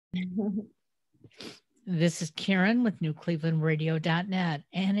This is Karen with NewClevelandRadio.net,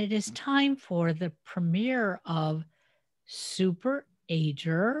 and it is time for the premiere of Super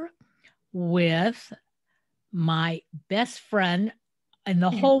Ager with my best friend in the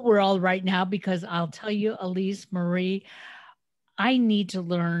whole world right now, because I'll tell you, Elise Marie, I need to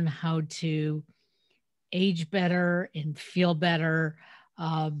learn how to age better and feel better.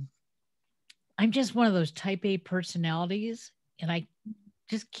 I'm just one of those type A personalities, and I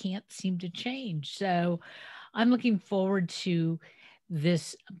just can't seem to change. So I'm looking forward to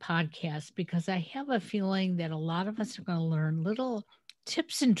this podcast because I have a feeling that a lot of us are going to learn little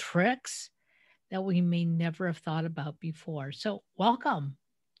tips and tricks that we may never have thought about before. So welcome.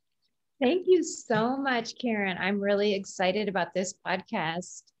 Thank you so much, Karen. I'm really excited about this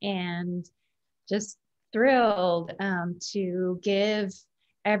podcast and just thrilled to give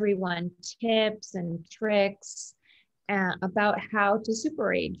everyone tips and tricks about how to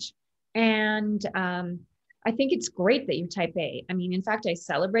super age. And I think it's great that you're type A. I mean, in fact, I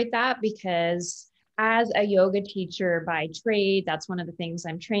celebrate that because as a yoga teacher by trade, that's one of the things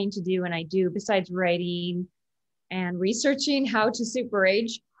I'm trained to do. And I do, besides writing and researching how to super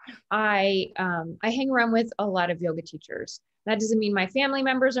age, I hang around with a lot of yoga teachers. That doesn't mean my family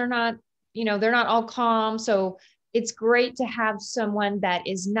members are not, they're not all calm. So it's great to have someone that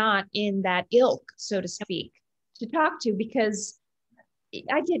is not in that ilk, so to speak, to talk to, because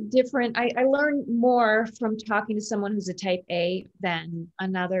I learn more from talking to someone who's a type A than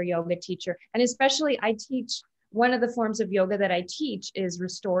another yoga teacher. And especially one of the forms of yoga that I teach is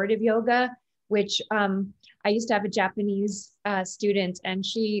restorative yoga, which I used to have a Japanese student, and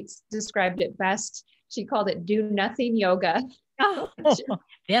she described it best. She called it do nothing yoga. Oh,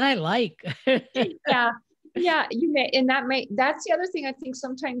 that I like. Yeah, you may, and that's the other thing I think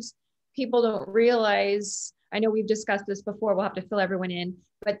sometimes people don't realize. I know we've discussed this before, we'll have to fill everyone in,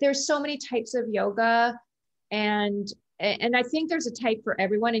 but there's so many types of yoga, and I think there's a type for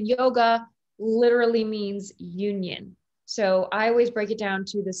everyone, and yoga literally means union. So I always break it down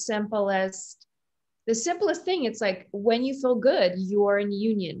to the simplest thing. It's like when you feel good, you're in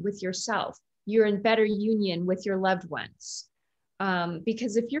union with yourself. You're in better union with your loved ones.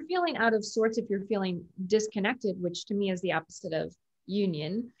 Because if you're feeling out of sorts, if you're feeling disconnected, which to me is the opposite of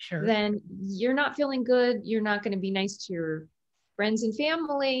union, Sure. Then you're not feeling good. You're not going to be nice to your friends and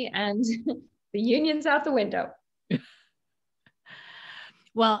family, and the union's out the window.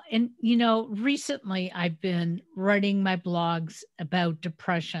 Well, and recently I've been writing my blogs about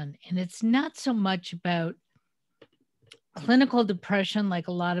depression, and it's not so much about clinical depression like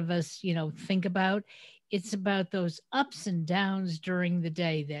a lot of us, think about. It's about those ups and downs during the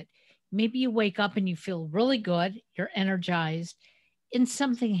day that maybe you wake up and you feel really good, you're energized, and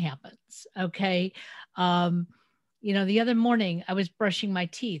something happens. Okay. The other morning I was brushing my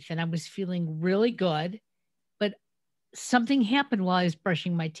teeth and I was feeling really good, but something happened while I was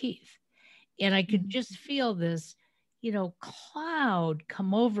brushing my teeth. And I could just feel this, cloud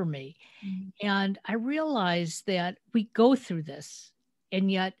come over me. And I realized that we go through this,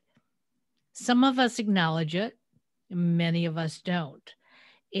 and yet some of us acknowledge it, many of us don't.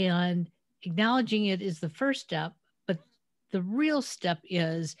 And acknowledging it is the first step, but the real step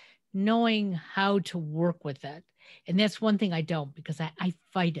is knowing how to work with it. And that's one thing I don't, because I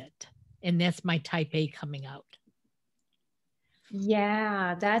fight it. And that's my type A coming out.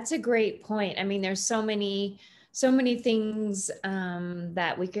 Yeah, that's a great point. I mean, there's so many things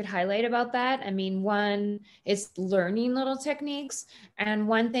that we could highlight about that. I mean, one is learning little techniques. And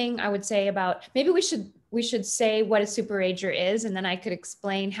one thing I would say about, maybe we should say what a super ager is, and then I could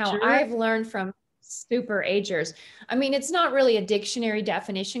explain how Sure. I've learned from super agers. I mean, it's not really a dictionary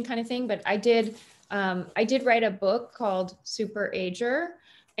definition kind of thing, but I did write a book called Super Ager.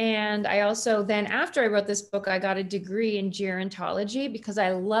 And I also, then after I wrote this book, I got a degree in gerontology because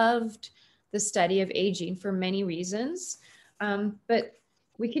I loved the study of aging for many reasons. But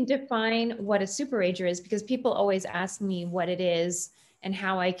we can define what a super ager is, because people always ask me what it is and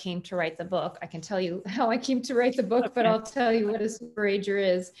how I came to write the book. I can tell you how I came to write the book, but I'll tell you what a super ager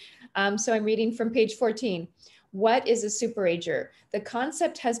is. So I'm reading from page 14. What is a super ager? The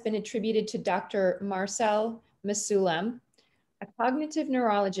concept has been attributed to Dr. Marcel Mesulam, a cognitive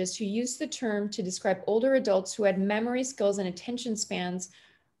neurologist who used the term to describe older adults who had memory skills and attention spans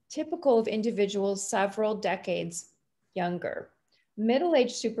typical of individuals several decades younger.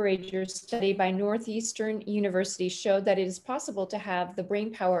 Middle-aged superagers study by Northeastern University showed that it is possible to have the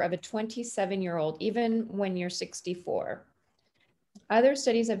brain power of a 27-year-old even when you're 64. Other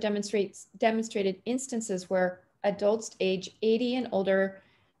studies have demonstrated instances where adults age 80 and older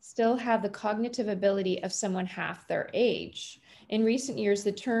still have the cognitive ability of someone half their age. In recent years,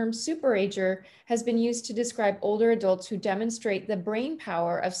 the term Super Ager has been used to describe older adults who demonstrate the brain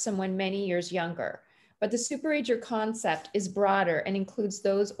power of someone many years younger. But the Super Ager concept is broader and includes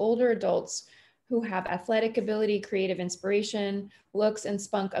those older adults who have athletic ability, creative inspiration, looks, and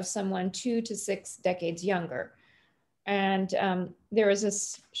spunk of someone 2 to 6 decades younger. And there was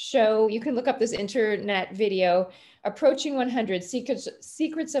this show, you can look up this internet video, Approaching 100,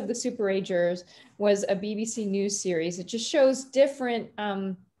 Secrets of the Super Agers, was a BBC News series. It just shows different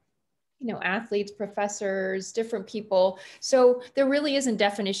athletes, professors, different people. So there really isn't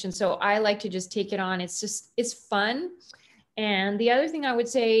definition. So I like to just take it on. It's fun. And the other thing I would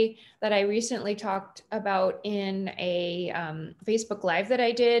say that I recently talked about in a Facebook Live that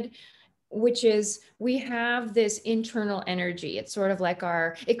I did, which is we have this internal energy. It's sort of like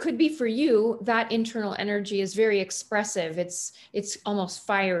it could be for you, that internal energy is very expressive. It's almost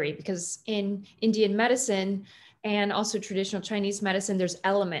fiery, because in Indian medicine and also traditional Chinese medicine, there's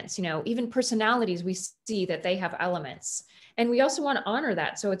elements, even personalities, we see that they have elements. And we also want to honor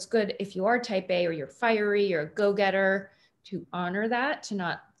that. So it's good if you are type A or you're fiery, you're a go-getter, to honor that, to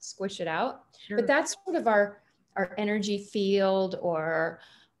not squish it out. Sure. But that's sort of our energy field, or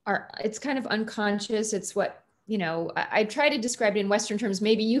it's kind of unconscious. It's what, I try to describe it in Western terms.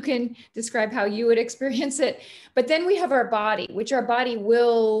 Maybe you can describe how you would experience it. But then we have our body, which our body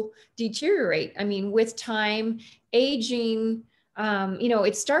will deteriorate. I mean, with time, aging,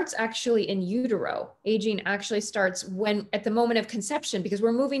 it starts actually in utero. Aging actually starts at the moment of conception, because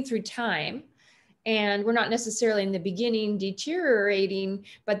we're moving through time. And we're not necessarily in the beginning deteriorating,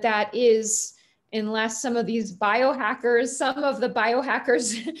 but that is, unless some of the biohackers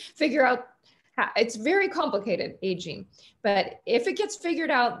figure out it's very complicated, aging. But if it gets figured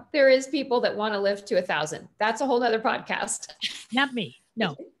out, there is people that want to live to 1,000. That's a whole nother podcast. Not me.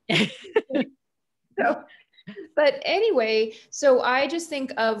 No. But anyway, so I just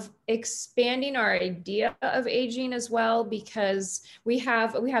think of expanding our idea of aging as well, because we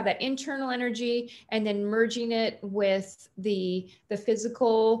have that internal energy, and then merging it with the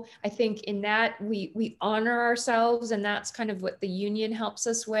physical. I think in that we honor ourselves, and that's kind of what the union helps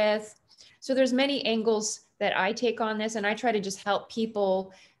us with. So there's many angles that I take on this, and I try to just help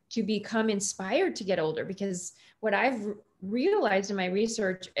people to become inspired to get older, because what I've realized in my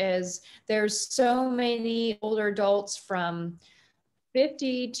research is there's so many older adults from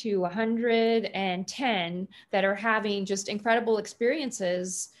 50 to 110 that are having just incredible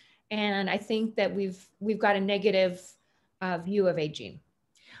experiences. And I think that we've got a negative view of aging.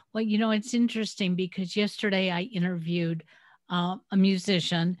 Well, it's interesting, because yesterday I interviewed a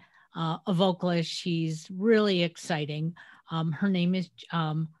musician, a vocalist. She's really exciting. Her name is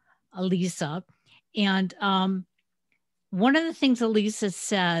Elise. And one of the things Elise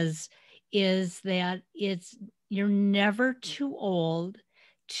says is that you're never too old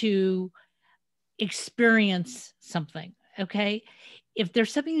to experience something. Okay. If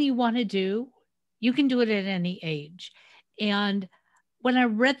there's something you want to do, you can do it at any age. And when I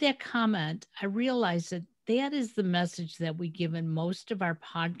read that comment, I realized that is the message that we give in most of our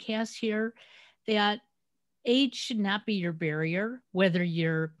podcasts here, that age should not be your barrier, whether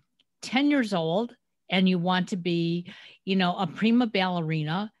you're 10 years old and you want to be, a prima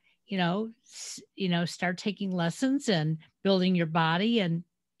ballerina, start taking lessons and building your body and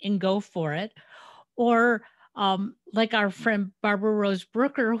go for it. Or like our friend Barbara Rose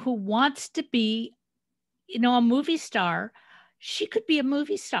Brooker, who wants to be, a movie star. She could be a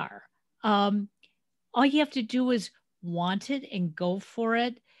movie star. All you have to do is want it and go for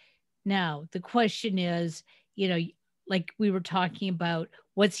it. Now, the question is, like we were talking about,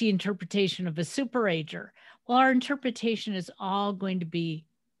 what's the interpretation of a super ager? Well, our interpretation is all going to be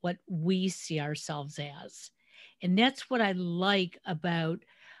what we see ourselves as. And that's what I like about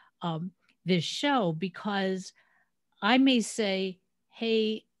this show, because I may say,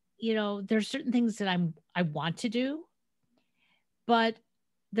 hey, there's certain things that I want to do, but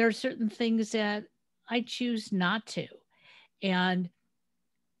there are certain things that I choose not to. And,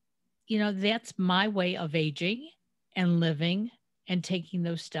 that's my way of aging and living and taking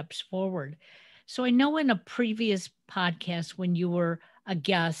those steps forward. So I know in a previous podcast, when you were a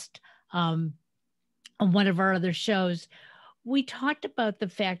guest on one of our other shows, we talked about the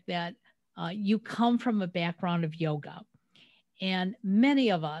fact that you come from a background of yoga. And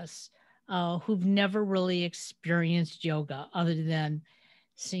many of us who've never really experienced yoga other than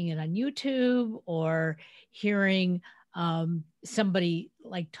seeing it on YouTube or hearing somebody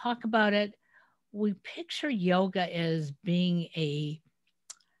like talk about it, we picture yoga as being a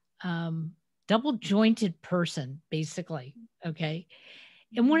double jointed person, basically. Okay.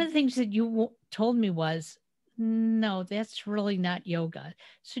 And one of the things that you told me was No, that's really not yoga.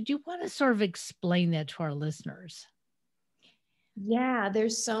 So, do you want to sort of explain that to our listeners? Yeah,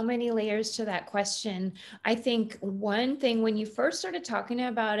 there's so many layers to that question. I think one thing when you first started talking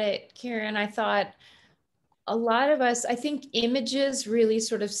about it, Karen, I thought a lot of us, I think images really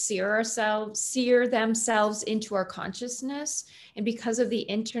sort of sear themselves into our consciousness. And because of the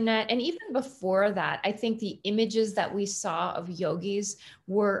internet, and even before that, I think the images that we saw of yogis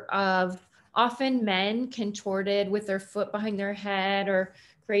were of often men contorted with their foot behind their head or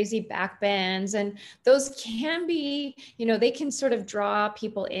crazy back bends. And those can be, they can sort of draw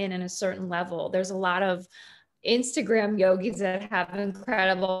people in a certain level. There's a lot of Instagram yogis that have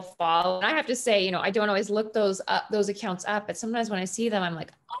incredible follow. And I have to say, I don't always look those accounts up, but sometimes when I see them, I'm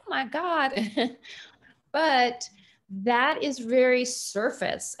like, oh my God. But that is very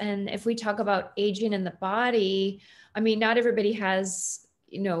surface. And if we talk about aging in the body, I mean, not everybody has,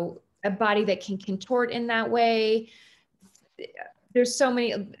 a body that can contort in that way. There's so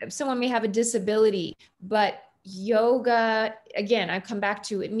many, someone may have a disability, but yoga, again, I come back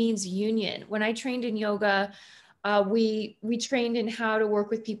to, it means union. When I trained in yoga, we trained in how to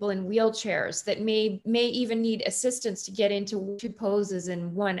work with people in wheelchairs that may even need assistance to get into 2 poses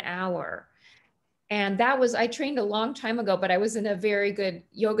in 1 hour. And I trained a long time ago, but I was in a very good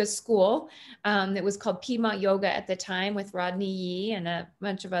yoga school that was called Piedmont Yoga at the time with Rodney Yee and a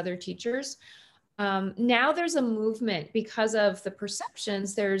bunch of other teachers. Now there's a movement because of the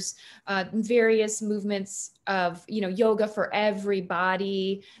perceptions. There's various movements of, yoga for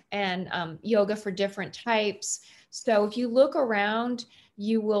everybody and yoga for different types. So if you look around,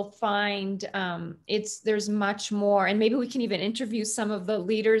 you will find there's much more. And maybe we can even interview some of the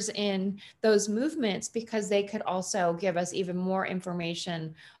leaders in those movements because they could also give us even more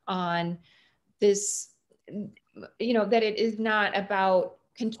information on this, that it is not about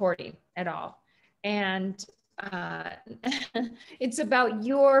contorting at all. And it's about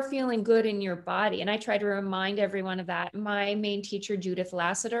your feeling good in your body. And I try to remind everyone of that. My main teacher, Judith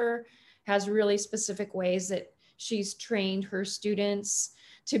Lassiter, has really specific ways that she's trained her students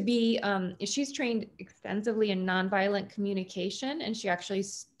to be, she's trained extensively in nonviolent communication, and she actually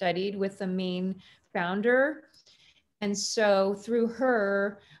studied with the main founder. And so through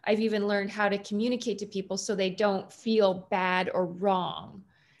her, I've even learned how to communicate to people so they don't feel bad or wrong,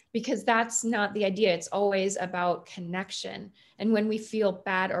 because that's not the idea. It's always about connection. And when we feel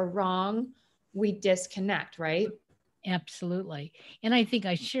bad or wrong, we disconnect, right? Absolutely. And I think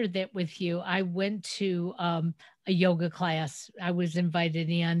I shared that with you. I went to a yoga class. I was invited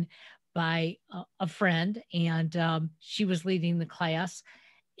in by a friend, and she was leading the class.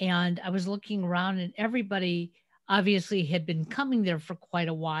 And I was looking around, and everybody obviously had been coming there for quite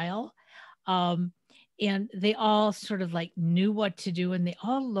a while. Um, and they all sort of like knew what to do, and they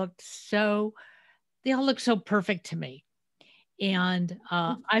all looked so perfect to me. And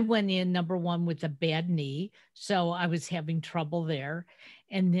I went in number one with a bad knee. So I was having trouble there.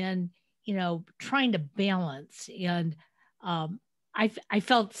 And then, trying to balance. And I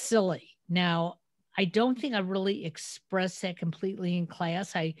felt silly. Now, I don't think I really expressed that completely in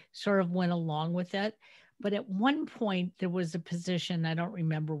class. I sort of went along with it. But at one point, there was a position, I don't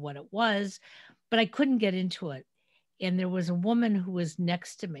remember what it was, but I couldn't get into it. And there was a woman who was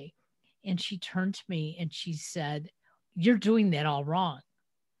next to me. And she turned to me and she said, "You're doing that all wrong."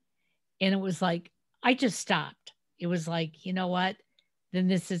 And it was like, I just stopped. It was like, you know what? Then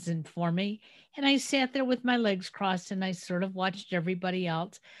this isn't for me. And I sat there with my legs crossed and I sort of watched everybody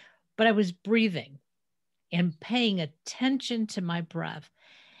else, but I was breathing and paying attention to my breath.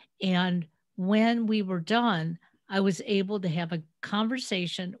 And when we were done, I was able to have a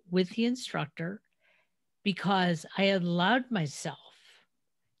conversation with the instructor because I had allowed myself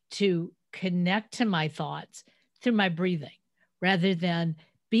to connect to my thoughts through my breathing rather than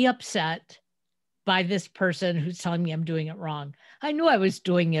be upset by this person who's telling me I'm doing it wrong. I knew I was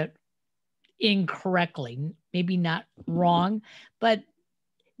doing it incorrectly, maybe not wrong, but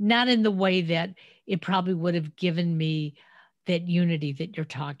not in the way that it probably would have given me that unity that you're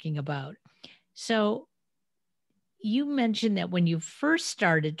talking about. So you mentioned that when you first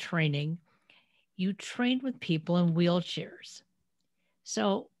started training, you trained with people in wheelchairs.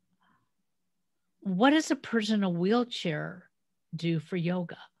 So what does a person in a wheelchair do for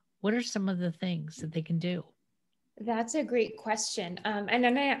yoga? What are some of the things that they can do? That's a great question. And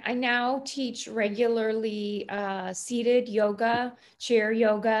then I now teach regularly seated yoga, chair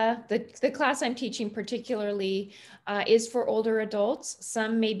yoga. The class I'm teaching particularly is for older adults.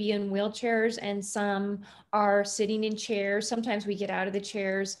 Some may be in wheelchairs and some are sitting in chairs. Sometimes we get out of the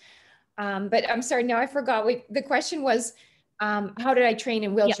chairs. But I'm sorry, now I forgot. The question was How did I train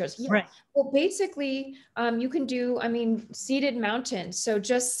in wheelchairs? Yeah. Right. Well, basically, you can do, I mean, seated mountain. So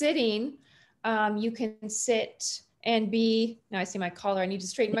just sitting, you can sit and be, now I see my collar, I need to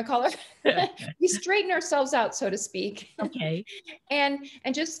straighten my collar. We straighten ourselves out, so to speak. Okay. And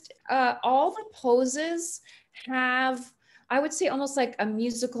just all the poses have, I would say, almost like a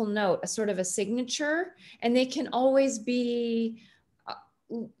musical note, a sort of a signature, and they can always be,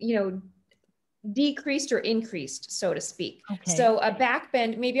 you know, decreased or increased, so to speak. Okay. So a back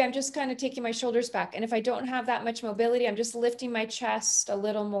bend, maybe I'm just kind of taking my shoulders back. And if I don't have that much mobility, I'm just lifting my chest a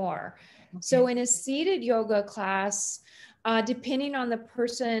little more. Okay. So in a seated yoga class, depending on the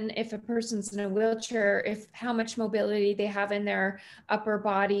person, if a person's in a wheelchair, if how much mobility they have in their upper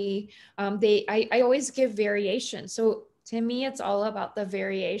body, I always give variation. So to me, it's all about the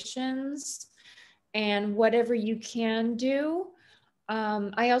variations and whatever you can do.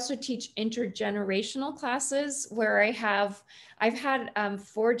 I also teach intergenerational classes where I've had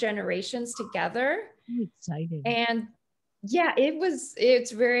 4 generations together. Oh, exciting. And yeah,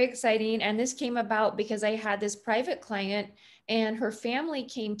 it's very exciting. And this came about because I had this private client and her family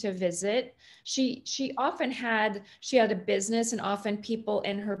came to visit. She had a business, and often people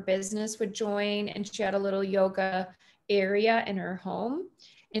in her business would join, and she had a little yoga area in her home.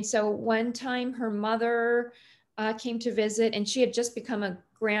 And so one time her mother came to visit, and she had just become a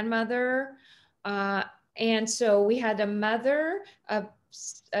grandmother. And so we had a mother,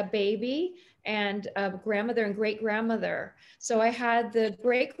 a baby, and a grandmother and great grandmother. So I had the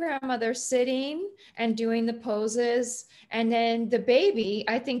great grandmother sitting and doing the poses. And then the baby,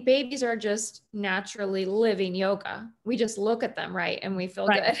 I think babies are just naturally living yoga. We just look at them, right? And we feel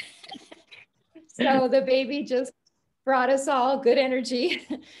good. So the baby just brought us all good energy.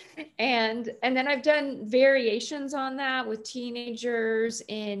 And then I've done variations on that with teenagers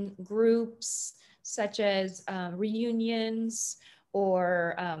in groups, such as reunions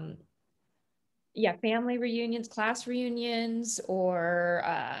or family reunions, class reunions, or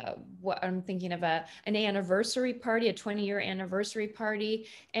what I'm thinking of an anniversary party, a 20-year anniversary party.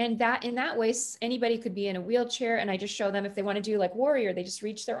 And that in that way, anybody could be in a wheelchair, and I just show them if they want to do like warrior, they just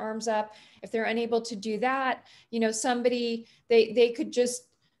reach their arms up. If they're unable to do that, somebody, they could just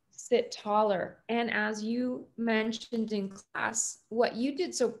sit taller. And as you mentioned in class, what you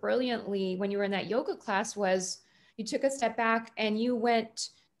did so brilliantly when you were in that yoga class was you took a step back and you went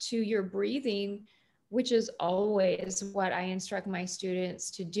to your breathing, which is always what I instruct my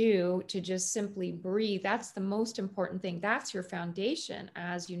students to do, to just simply breathe. That's the most important thing. That's your foundation,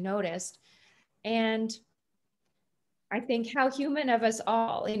 as you noticed. And I think how human of us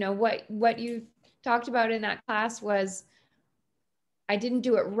all, what you talked about in that class was, I didn't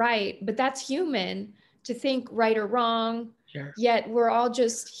do it right, but that's human to think right or wrong. Sure. Yet we're all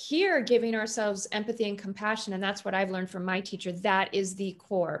just here giving ourselves empathy and compassion. And that's what I've learned from my teacher. That is the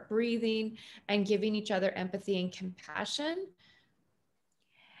core, breathing and giving each other empathy and compassion.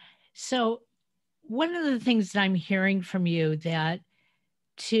 So one of the things that I'm hearing from you, that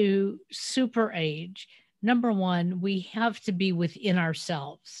to super age, number one, we have to be within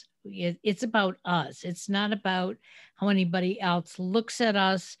ourselves. It's about us. It's not about how anybody else looks at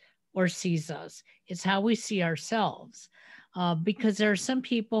us or sees us. It's how we see ourselves. Because there are some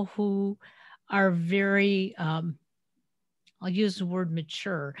people who are very, I'll use the word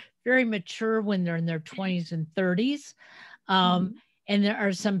mature, very mature when they're in their 20s and 30s. And there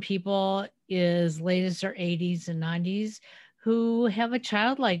are some people as late as their 80s and 90s who have a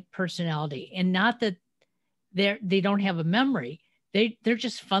childlike personality, and not that they don't have a memory. They're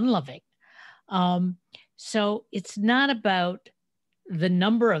just fun loving. So it's not about the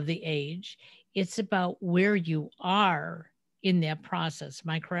number of the age. It's about where you are in that process.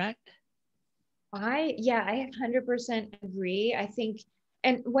 Am I correct? I 100% agree. I think,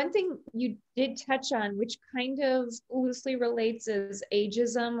 and one thing you did touch on, which kind of loosely relates, is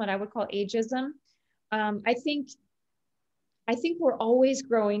ageism, what I would call ageism. I think we're always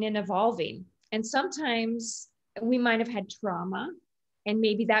growing and evolving. And sometimes we might have had trauma, and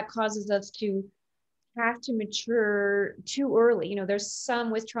maybe that causes us to have to mature too early. There's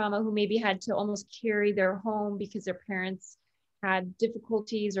some with trauma who maybe had to almost carry their home because their parents had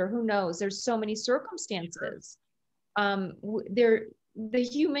difficulties, or who knows, there's so many circumstances. The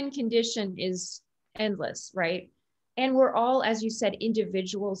human condition is endless, right? And we're all, as you said,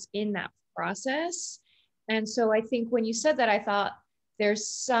 individuals in that process. And so I think when you said that, I thought there's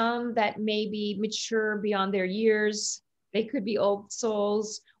some that may be mature beyond their years. They could be old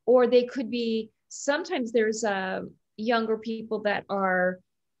souls, or they could be, sometimes there's younger people that are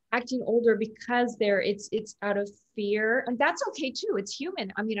acting older because it's out of fear, and that's okay too. It's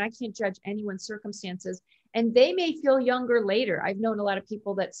human. I mean, I can't judge anyone's circumstances. And they may feel younger later. I've known a lot of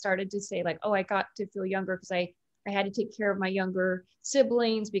people that started to say like, oh, I got to feel younger because I had to take care of my younger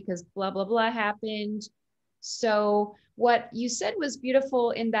siblings because blah, blah, blah happened. So what you said was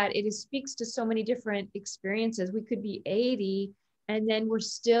beautiful in that it speaks to so many different experiences. We could be 80 and then we're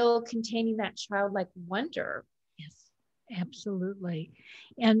still containing that childlike wonder. Yes, absolutely.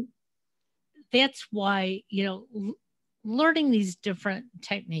 And that's why, learning these different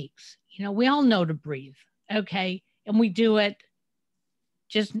techniques, we all know to breathe. Okay. And we do it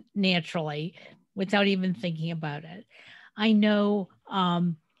just naturally without even thinking about it. I know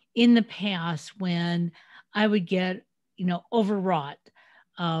in the past when I would get, overwrought,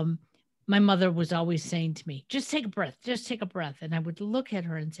 um, my mother was always saying to me, just take a breath, just take a breath. And I would look at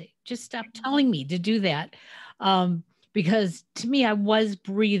her and say, just stop telling me to do that. Because to me, I was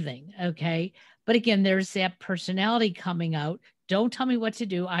breathing. Okay. But again, there's that personality coming out. Don't tell me what to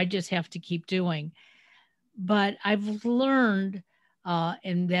do. I just have to keep doing. But I've learned,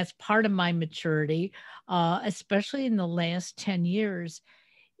 and that's part of my maturity, especially in the last 10 years.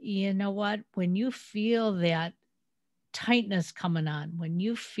 You know what? When you feel that tightness coming on, when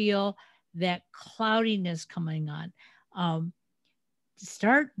you feel that cloudiness coming on, um,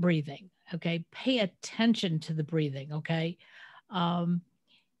 start breathing. Okay. Pay attention to the breathing. Okay. Um,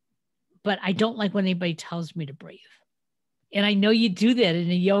 but I don't like when anybody tells me to breathe. And I know you do that in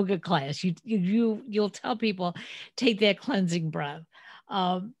a yoga class. You'll tell people take that cleansing breath.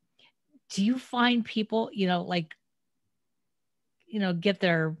 Um, do you find people, like,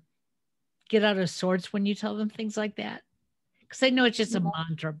 get out of sorts when you tell them things like that? Because I know it's just a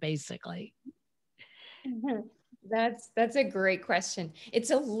mantra, basically. That's a great question.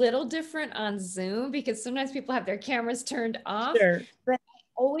 It's a little different on Zoom because sometimes people have their cameras turned off, Sure. but I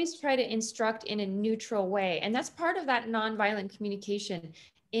always try to instruct in a neutral way. And that's part of that nonviolent communication,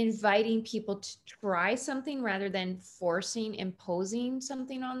 inviting people to try something rather than forcing, imposing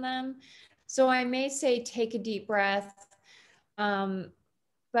something on them. So I may say, take a deep breath.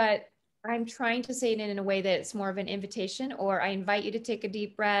 But I'm trying to say it in a way that it's more of an invitation, or I invite you to take a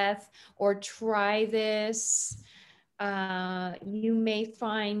deep breath or try this. You may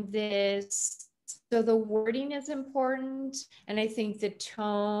find this. So the wording is important. And I think the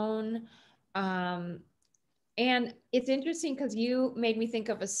tone, and it's interesting because you made me think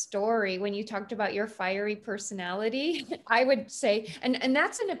of a story when you talked about your fiery personality. I would say, and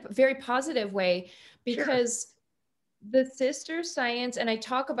that's in a very positive way Sure. because the sister science, and I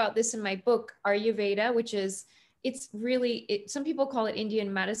talk about this in my book, Ayurveda, which is, it's really, some people call it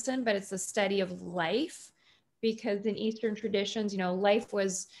Indian medicine, but it's the study of life because in Eastern traditions, life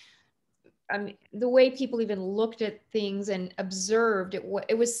was, the way people even looked at things and observed it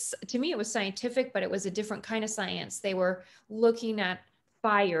was, to me, it was scientific, but it was a different kind of science. They were looking at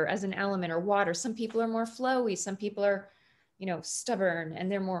fire as an element or water. Some people are more flowy, some people are, stubborn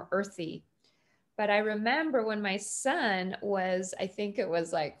and they're more earthy. But I remember when my son was, I think it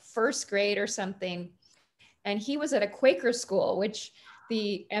was like first grade or something, and he was at a Quaker school, which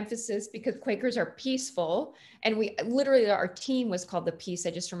the emphasis, because Quakers are peaceful, and we literally, our team was called the Peace.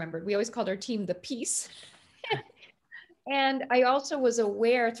 I just remembered. We always called our team the Peace. And I also was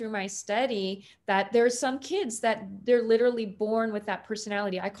aware through my study that there's some kids that they're literally born with that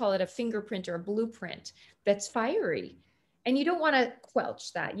personality. I call it a fingerprint or a blueprint that's fiery. And you don't want to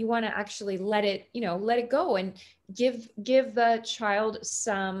quelch that. You want to actually let it, let it go and give the child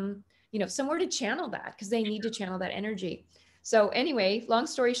some, somewhere to channel that because they need to channel that energy. So anyway, long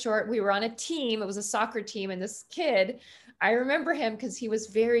story short, we were on a team. It was a soccer team, and this kid, I remember him because he was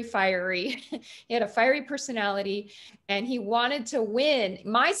very fiery. He had a fiery personality and he wanted to win.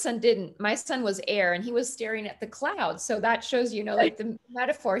 My son didn't. My son was air and he was staring at the clouds. So that shows, like the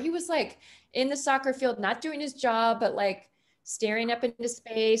metaphor. He was like in the soccer field, not doing his job, but like staring up into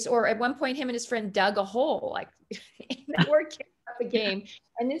space. Or at one point, him and his friend dug a hole, like they were kicking up a game.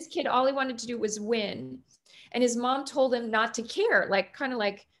 And this kid, all he wanted to do was win. And his mom told him not to care, like kind of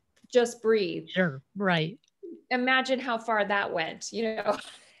like just breathe. Sure. Right. Imagine how far that went,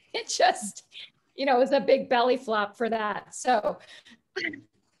 it just, was a big belly flop for that. So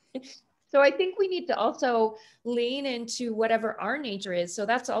I think we need to also lean into whatever our nature is. So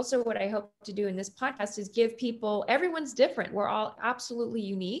that's also what I hope to do in this podcast is give people, everyone's different. We're all absolutely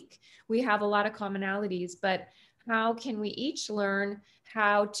unique. We have a lot of commonalities, but how can we each learn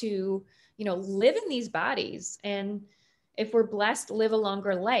how to, live in these bodies? And if we're blessed, live a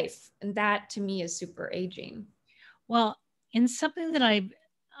longer life. And that to me is super aging. Well, and something that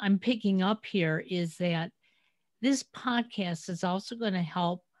I'm picking up here is that this podcast is also going to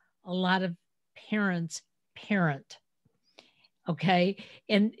help a lot of parents parent. Okay.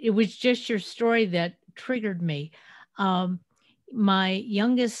 And it was just your story that triggered me. Um, my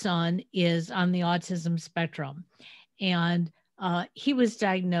youngest son is on the autism spectrum, and he was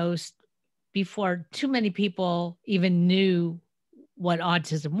diagnosed before too many people even knew what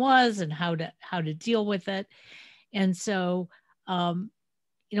autism was and how to deal with it. And so, um,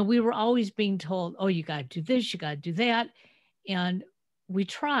 we were always being told, "Oh, you got to do this, you got to do that," and we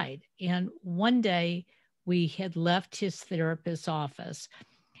tried. And one day, we had left his therapist's office,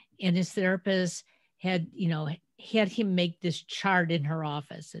 and his therapist had him make this chart in her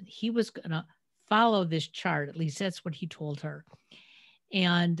office, and he was going to follow this chart. At least that's what he told her.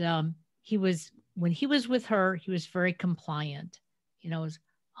 And he was when he was with her, he was very compliant.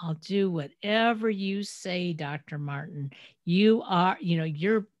 I'll do whatever you say, Dr. Martin. You are,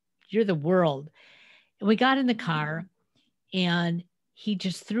 you're the world. And we got in the car, and he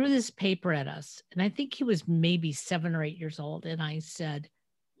just threw this paper at us. And I think he was maybe 7 or 8 years old. And I said,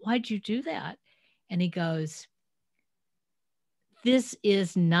 "Why'd you do that?" And he goes, "This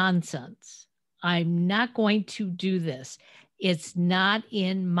is nonsense. I'm not going to do this. It's not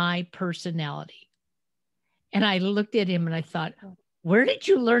in my personality." And I looked at him and I thought, where did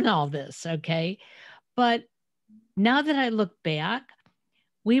you learn all this? Okay. But now that I look back,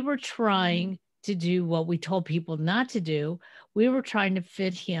 we were trying to do what we told people not to do. We were trying to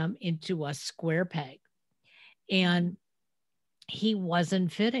fit him into a square peg, and he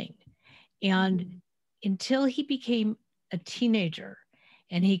wasn't fitting. And until he became a teenager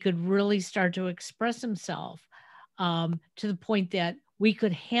and he could really start to express himself, to the point that we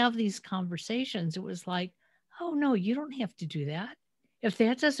could have these conversations, it was like, "Oh, no, you don't have to do that. If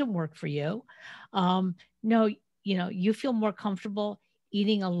that doesn't work for you, no, you feel more comfortable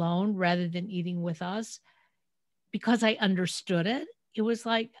eating alone rather than eating with us." Because I understood it, it was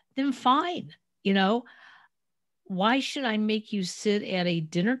like, then fine. Why should I make you sit at a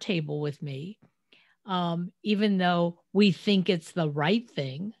dinner table with me, even though we think it's the right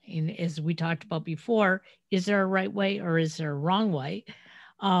thing? And as we talked about before, is there a right way or is there a wrong way?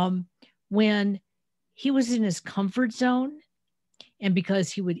 When he was in his comfort zone, and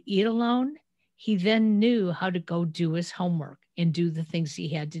because he would eat alone, he then knew how to go do his homework and do the things he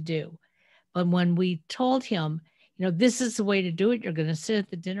had to do. But when we told him, this is the way to do it, you're going to sit at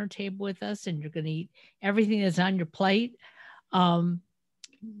the dinner table with us and you're going to eat everything that's on your plate, the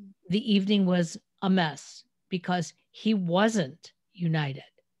evening was a mess because he wasn't united.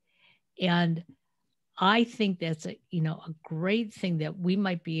 And I think that's a great thing that we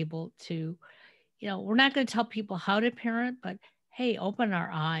might be able to, we're not going to tell people how to parent, but hey, open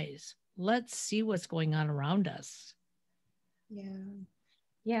our eyes. Let's see what's going on around us. Yeah.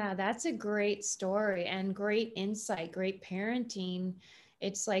 Yeah, that's a great story and great insight, great parenting.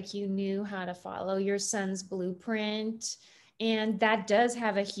 It's like you knew how to follow your son's blueprint. And that does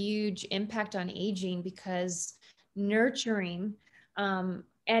have a huge impact on aging, because nurturing at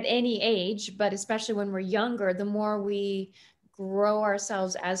any age, but especially when we're younger, the more we grow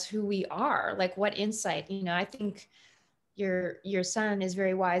ourselves as who we are, like what insight, I think your son is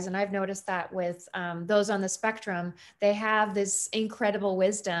very wise, and I've noticed that with those on the spectrum, they have this incredible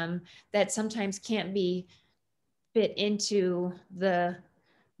wisdom that sometimes can't be fit into the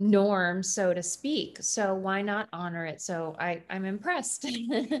norm, so to speak. So why not honor it? So I'm impressed.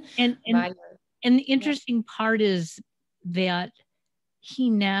 And by and the interesting part is that he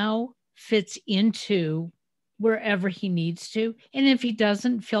now fits into wherever he needs to. And if he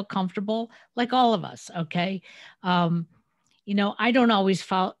doesn't feel comfortable, like all of us, okay, I don't always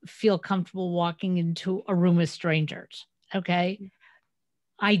feel comfortable walking into a room of strangers. Okay.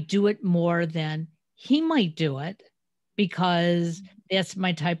 I do it more than he might do it because that's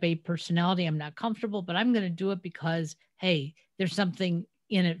my type A personality. I'm not comfortable, but I'm going to do it because, hey, there's something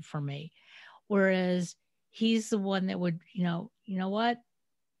in it for me. Whereas he's the one that would, you know what?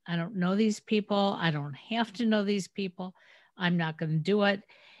 I don't know these people. I don't have to know these people. I'm not going to do it.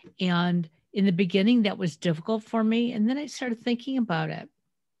 And in the beginning, that was difficult for me. And then I started thinking about it.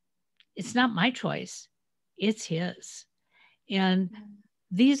 It's not my choice, it's his. And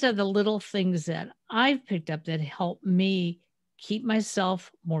these are the little things that I've picked up that help me keep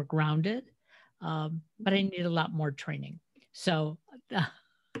myself more grounded. But I need a lot more training. So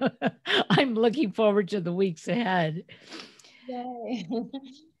I'm looking forward to the weeks ahead. Yay.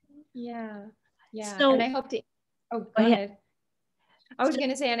 Yeah. Yeah. So, and I hope to, oh, go ahead. I was going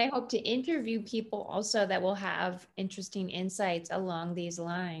to say, and I hope to interview people also that will have interesting insights along these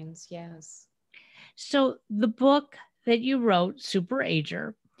lines. Yes. So the book that you wrote, Super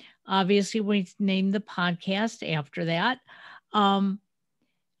Ager, obviously we named the podcast after that. How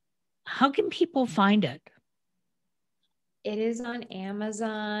can people find it? It is on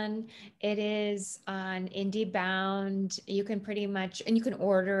Amazon. It is on IndieBound. You can pretty much, and you can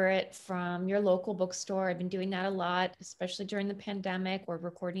order it from your local bookstore. I've been doing that a lot, especially during the pandemic. We're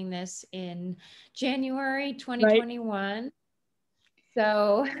recording this in January Right. 2021.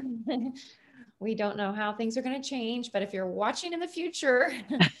 So we don't know how things are going to change, but if you're watching in the future,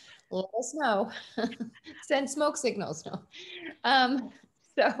 let us know. Send smoke signals. No. Um,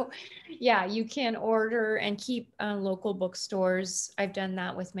 so yeah, you can order and keep local bookstores. I've done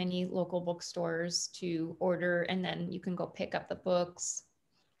that with many local bookstores to order, and then you can go pick up the books.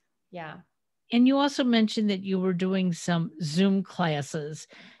 Yeah. And you also mentioned that you were doing some Zoom classes.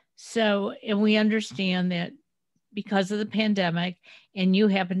 So, and we understand that because of the pandemic, and you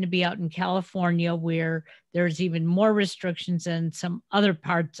happen to be out in California where there's even more restrictions than some other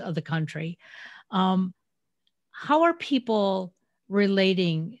parts of the country. Um, how are people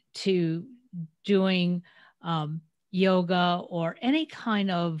relating to doing um, yoga or any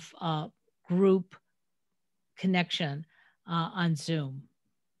kind of group connection on Zoom?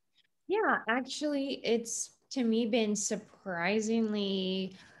 Yeah, actually, it's to me been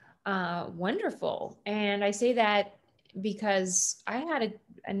surprisingly wonderful. And I say that because I had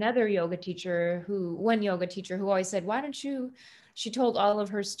another yoga teacher one yoga teacher who always said, why don't you, she told all of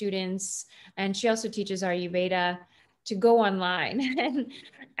her students, and she also teaches Ayurveda, to go online.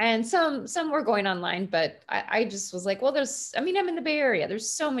 And some were going online, but I just was like, well, I mean, I'm in the Bay Area. There's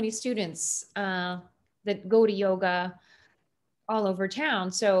so many students that go to yoga all over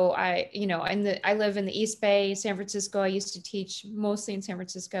town. So I live in the East Bay, San Francisco. I used to teach mostly in San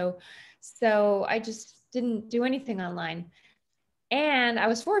Francisco. So I just didn't do anything online. And I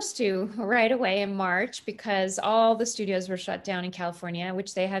was forced to right away in March because all the studios were shut down in California,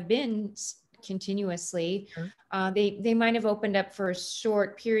 which they have been continuously. Sure. They might have opened up for a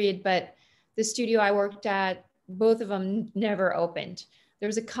short period, but the studio I worked at, both of them never opened. There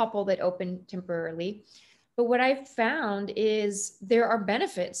was a couple that opened temporarily. But what I've found is there are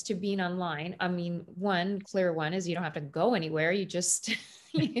benefits to being online. I mean, one clear one is you don't have to go anywhere. You just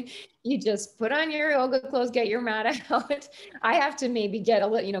you just put on your yoga clothes, get your mat out. I have to maybe get a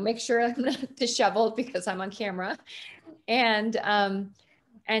little, make sure I'm not disheveled because I'm on camera. And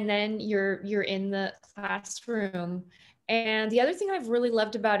then you're in the classroom. And the other thing I've really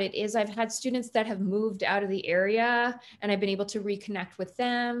loved about it is I've had students that have moved out of the area and I've been able to reconnect with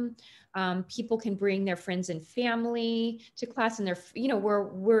them. People can bring their friends and family to class, and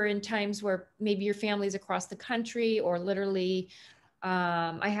we're in times where maybe your family's across the country, or literally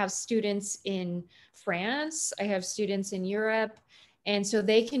I have students in France, I have students in Europe, and so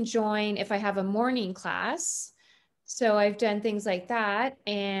they can join if I have a morning class. So I've done things like that.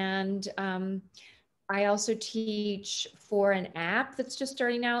 And I also teach for an app that's just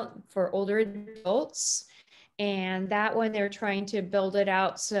starting out for older adults. And that one, they're trying to build it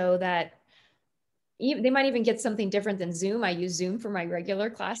out so that they might even get something different than Zoom. I use Zoom for my regular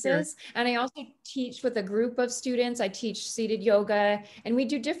Sure. classes. And I also teach with a group of students. I teach seated yoga, and we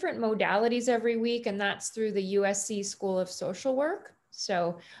do different modalities every week. And that's through the USC School of Social Work.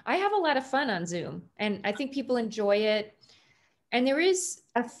 So I have a lot of fun on Zoom, and I think people enjoy it. And there is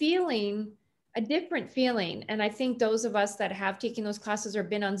a different feeling. And I think those of us that have taken those classes or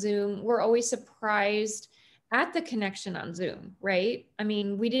been on Zoom, we're always surprised at the connection on Zoom, right? I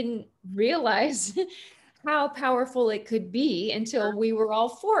mean, we didn't realize how powerful it could be until we were all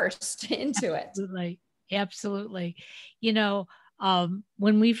forced into it. Absolutely. Absolutely. You know,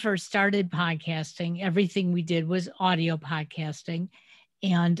 when we first started podcasting, everything we did was audio podcasting.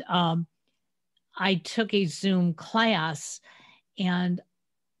 And I took a Zoom class, and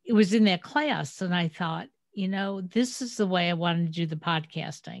it was in that class. And I thought, this is the way I wanted to do the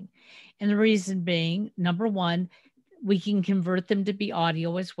podcasting. And the reason being, number one, we can convert them to be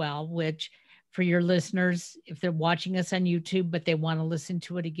audio as well, which for your listeners, if they're watching us on YouTube, but they want to listen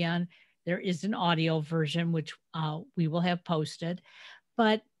to it again, there is an audio version, which we will have posted.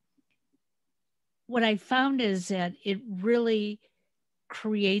 But what I found is that it really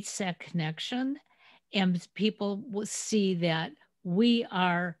creates that connection, and people will see that we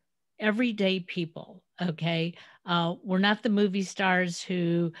are everyday people. Okay. We're not the movie stars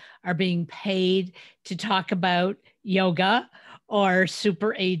who are being paid to talk about yoga or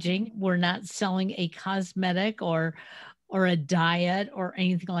super aging. We're not selling a cosmetic or a diet or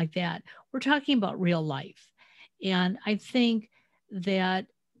anything like that. We're talking about real life. And I think that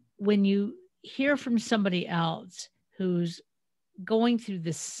when you hear from somebody else who's going through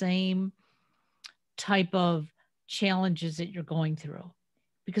the same type of challenges that you're going through,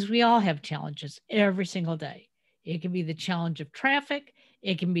 because we all have challenges every single day. It can be the challenge of traffic,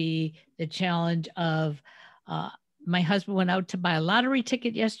 it can be the challenge of My husband went out to buy a lottery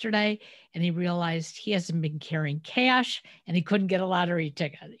ticket yesterday and he realized he hasn't been carrying cash and he couldn't get a lottery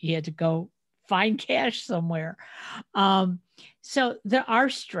ticket. He had to go find cash somewhere. So there are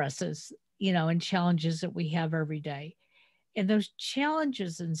stresses, and challenges that we have every day. And those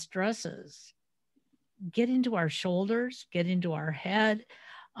challenges and stresses get into our shoulders, get into our head.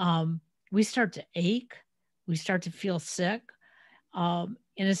 We start to ache. We start to feel sick. And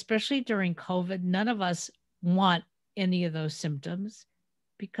especially during COVID, none of us want any of those symptoms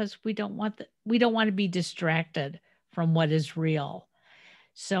because we don't want to be distracted from what is real.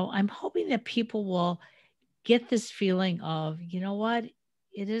 So I'm hoping that people will get this feeling of, you know what,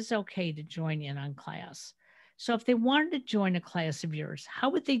 it is okay to join in on class. So if they wanted to join a class of yours, how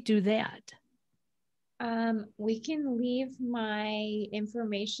would they do that? We can leave my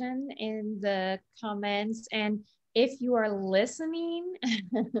information in the comments. And if you are listening,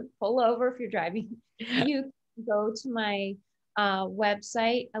 pull over if you're driving. You can go to my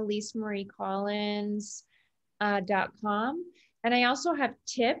website, EliseMarieCollins.com. And I also have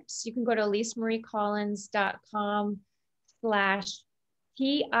tips. You can go to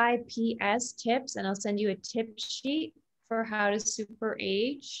EliseMarieCollins.com/TIPS tips, and I'll send you a tip sheet for how to super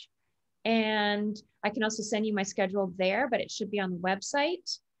age. And I can also send you my schedule there, but it should be on the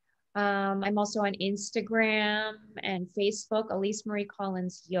website. I'm also on Instagram and Facebook, Elise Marie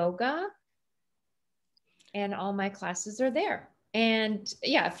Collins Yoga. And all my classes are there. And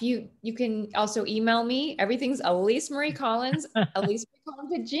yeah, if you can also email me. Everything's Elise Marie Collins, Elise Marie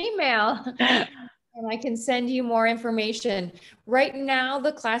Collins at Gmail. And I can send you more information. Right now,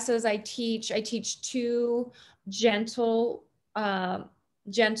 the classes I teach two gentle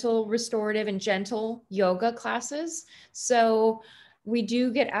restorative and gentle yoga classes. So we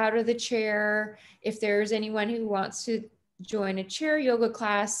do get out of the chair. If there's anyone who wants to join a chair yoga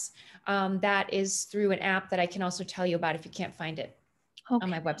class, that is through an app that I can also tell you about if you can't find it on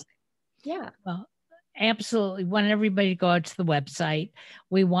my website. Yeah. Well, absolutely. Want everybody to go out to the website.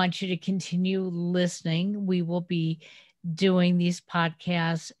 We want you to continue listening. We will be doing these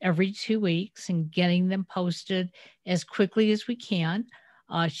podcasts every 2 weeks and getting them posted as quickly as we can.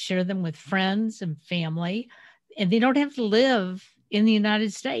 Share them with friends and family. And they don't have to live in the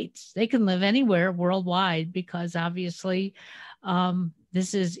United States. They can live anywhere worldwide because obviously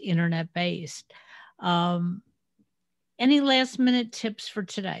this is internet based. Any last minute tips for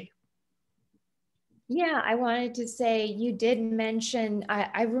today? Yeah, I wanted to say you did mention,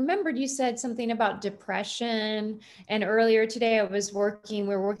 I remembered you said something about depression. And earlier today we were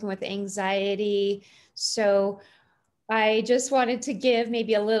working with anxiety. So I just wanted to give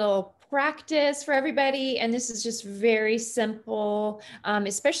maybe a little practice for everybody. And this is just very simple,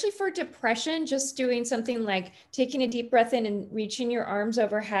 especially for depression, just doing something like taking a deep breath in and reaching your arms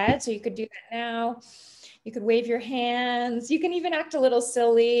overhead. So you could do that now. You could wave your hands. You can even act a little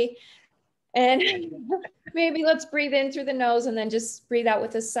silly. And maybe let's breathe in through the nose and then just breathe out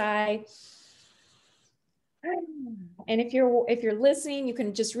with a sigh. And if you're listening, you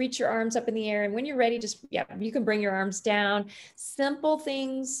can just reach your arms up in the air. And when you're ready, you can bring your arms down. Simple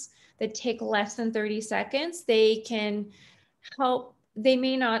things that take less than 30 seconds. They can help. They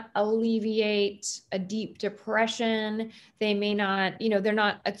may not alleviate a deep depression. They may not, they're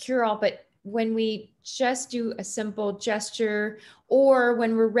not a cure-all, but when we just do a simple gesture or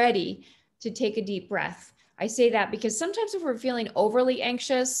when we're ready to take a deep breath. I say that because sometimes if we're feeling overly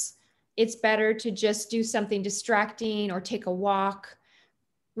anxious, it's better to just do something distracting or take a walk.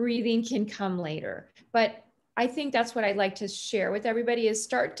 Breathing can come later. But I think that's what I'd like to share with everybody is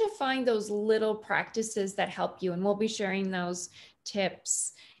start to find those little practices that help you. And we'll be sharing those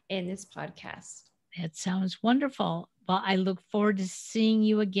tips in this podcast. That sounds wonderful. Well, I look forward to seeing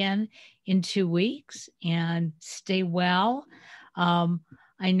you again in 2 weeks and stay well.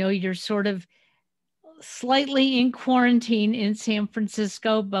 I know you're sort of slightly in quarantine in San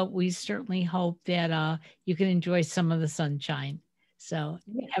Francisco, but we certainly hope that you can enjoy some of the sunshine. So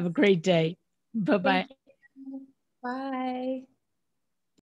have a great day. Bye-bye. Bye.